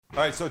All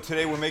right, so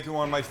today we're making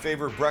one of my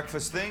favorite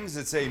breakfast things.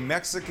 It's a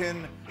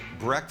Mexican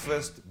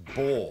breakfast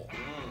bowl.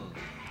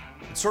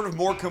 It's sort of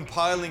more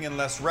compiling and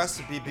less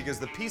recipe because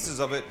the pieces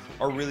of it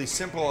are really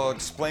simple. I'll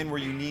explain where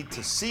you need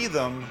to see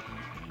them.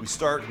 We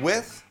start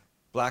with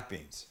black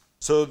beans.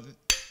 So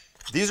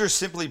these are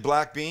simply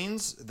black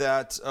beans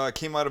that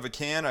came out of a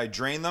can. I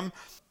drained them.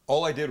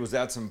 All I did was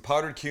add some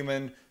powdered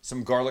cumin,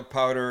 some garlic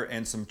powder,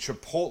 and some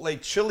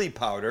chipotle chili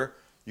powder.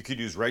 You could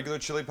use regular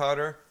chili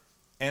powder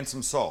and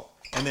some salt.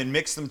 And then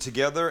mix them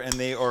together, and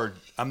they are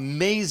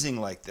amazing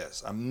like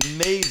this.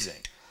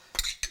 Amazing.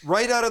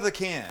 Right out of the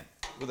can.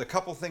 With a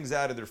couple things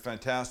added, they're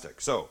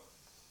fantastic. So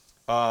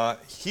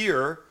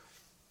here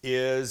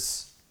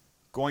is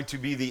going to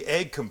be the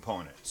egg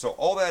component. So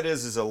all that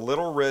is a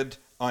little red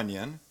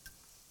onion.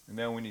 And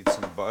then we need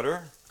some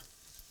butter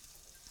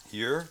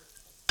here.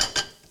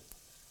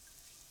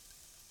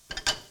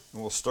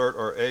 And we'll start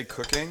our egg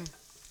cooking.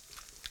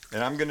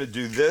 And I'm going to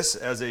do this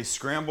as a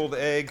scrambled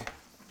egg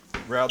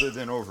rather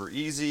than over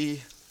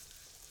easy.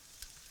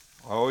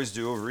 I always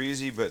do over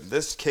easy, but in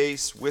this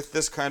case, with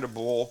this kind of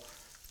bowl,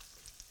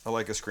 I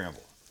like a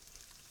scramble.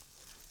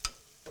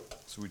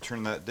 So we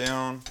turn that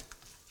down.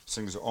 This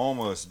thing's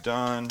almost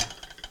done.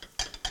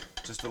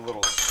 Just a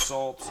little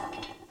salt.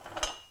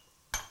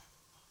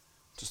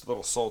 Just a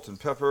little salt and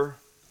pepper.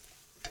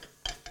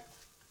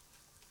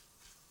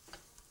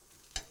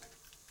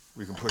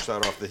 We can push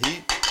that off the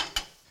heat.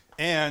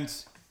 And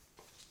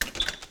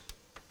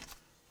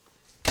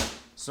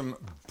some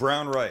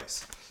brown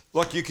rice.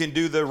 Look, you can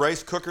do the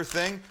rice cooker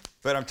thing,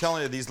 but I'm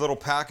telling you, these little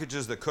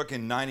packages that cook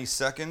in 90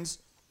 seconds,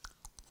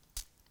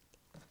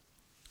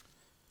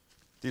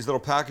 these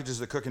little packages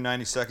that cook in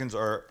 90 seconds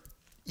are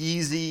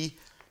easy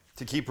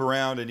to keep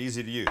around and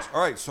easy to use.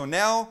 All right, so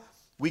now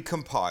we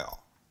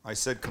compile. I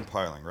said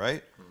compiling,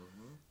 right?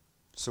 Mm-hmm.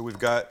 So we've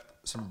got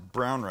some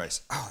brown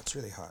rice. Oh, it's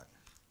really hot.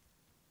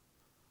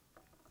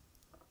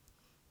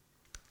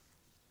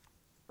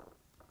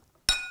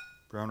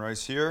 Brown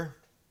rice here.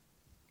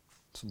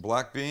 Some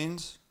black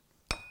beans.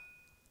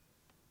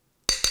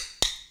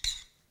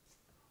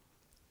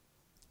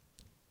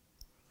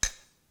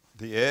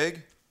 The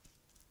egg.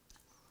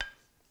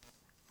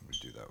 Let me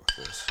do that with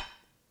this.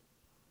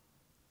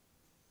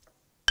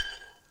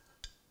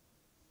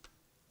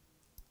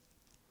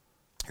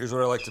 Here's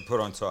what I like to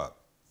put on top.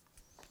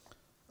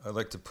 I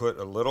like to put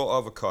a little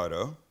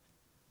avocado.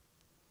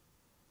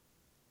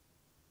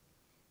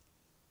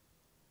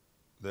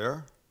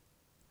 There.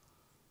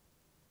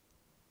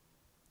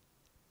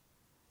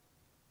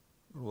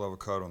 A little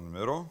avocado in the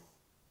middle.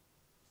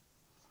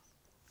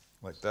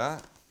 Like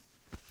that.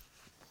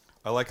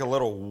 I like a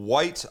little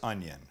white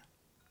onion.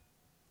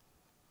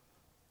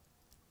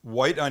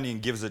 White onion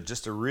gives it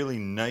just a really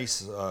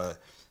nice,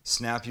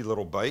 snappy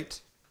little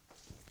bite.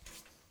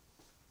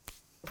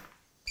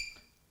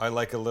 I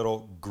like a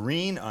little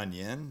green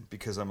onion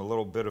because I'm a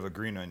little bit of a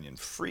green onion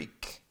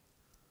freak.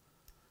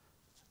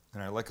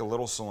 And I like a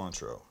little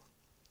cilantro.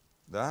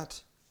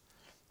 That.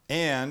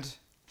 And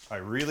I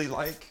really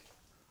like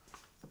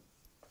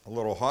a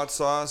little hot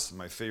sauce.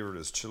 My favorite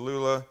is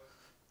Cholula.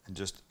 And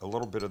just a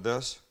little bit of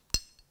this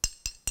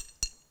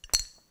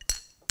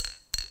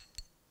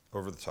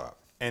over the top.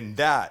 And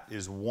that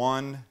is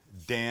one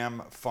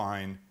damn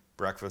fine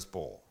breakfast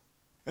bowl.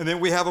 And then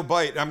we have a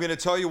bite. I'm going to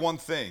tell you one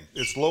thing.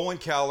 It's low in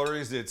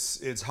calories,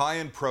 it's high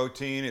in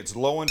protein, it's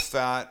low in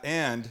fat,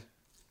 and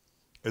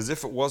as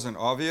if it wasn't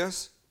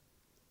obvious,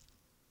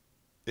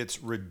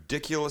 it's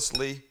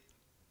ridiculously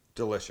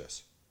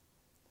delicious.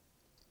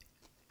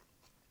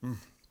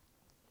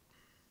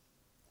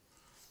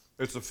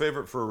 It's a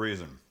favorite for a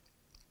reason.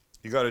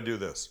 You got to do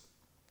this.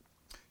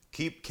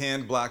 Keep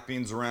canned black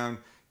beans around.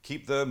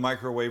 Keep the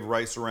microwave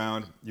rice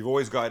around. You've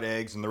always got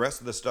eggs, and the rest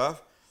of the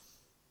stuff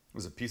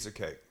is a piece of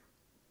cake.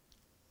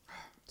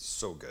 It's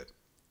so good.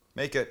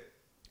 Make it.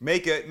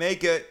 Make it.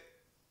 Make it.